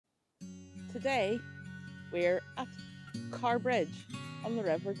Today we're at Carrbridge on the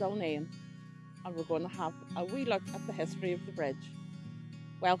River Duthil, and we're going to have a wee look at the history of the bridge.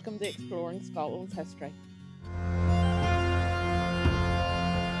 Welcome to Exploring Scotland's History.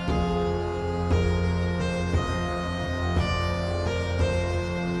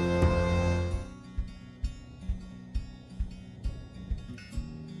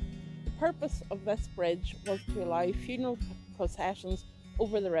 The purpose of this bridge was to allow funeral processions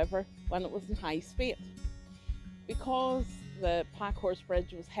over the river when it was in high spate. Because the Packhorse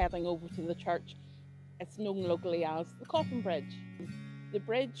Bridge was heading over to the church, it's known locally as the Coffin Bridge. The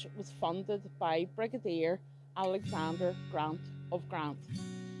bridge was funded by Brigadier Alexander Grant of Grant,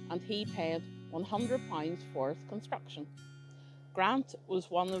 and he paid £100 for its construction. Grant was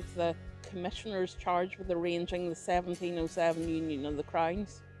one of the commissioners charged with arranging the 1707 Union of the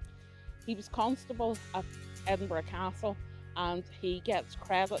Crowns. He was constable at Edinburgh Castle, and he gets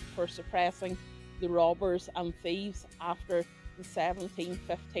credit for suppressing the robbers and thieves after the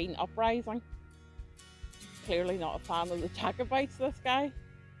 1715 uprising. Clearly not a fan of the Jacobites, this guy.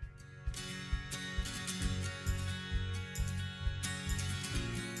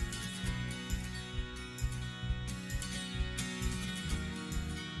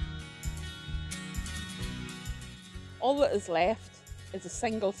 All that is left is a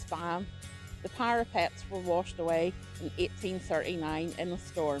single span. The parapets were washed away in 1839 in a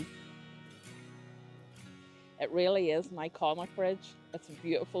storm. It really is an iconic bridge. It's a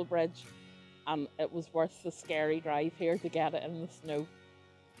beautiful bridge, and it was worth the scary drive here to get it in the snow.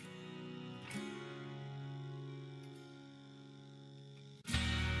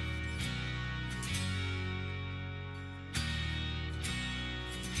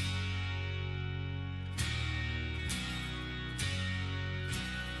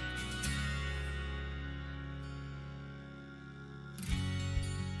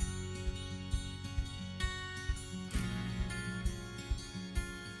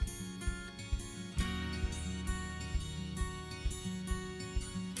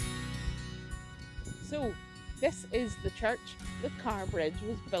 So, this is the church that Carrbridge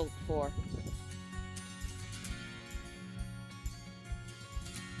was built for.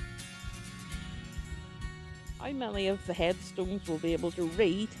 How many of the headstones will be able to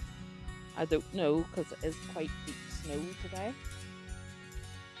read? I don't know, because it is quite deep snow today.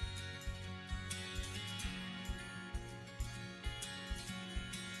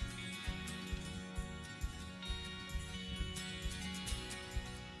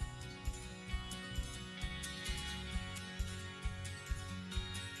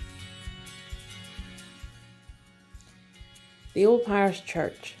 The old parish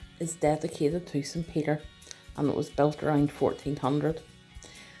church is dedicated to St Peter, and it was built around 1400.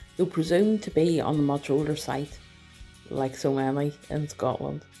 Though presumed to be on a much older site, like so many in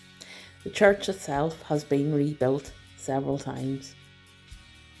Scotland, the church itself has been rebuilt several times.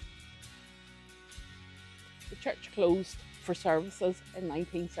 The church closed for services in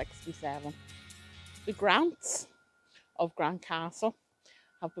 1967. The Grants of Grant Castle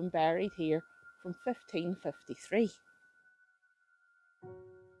have been buried here from 1553.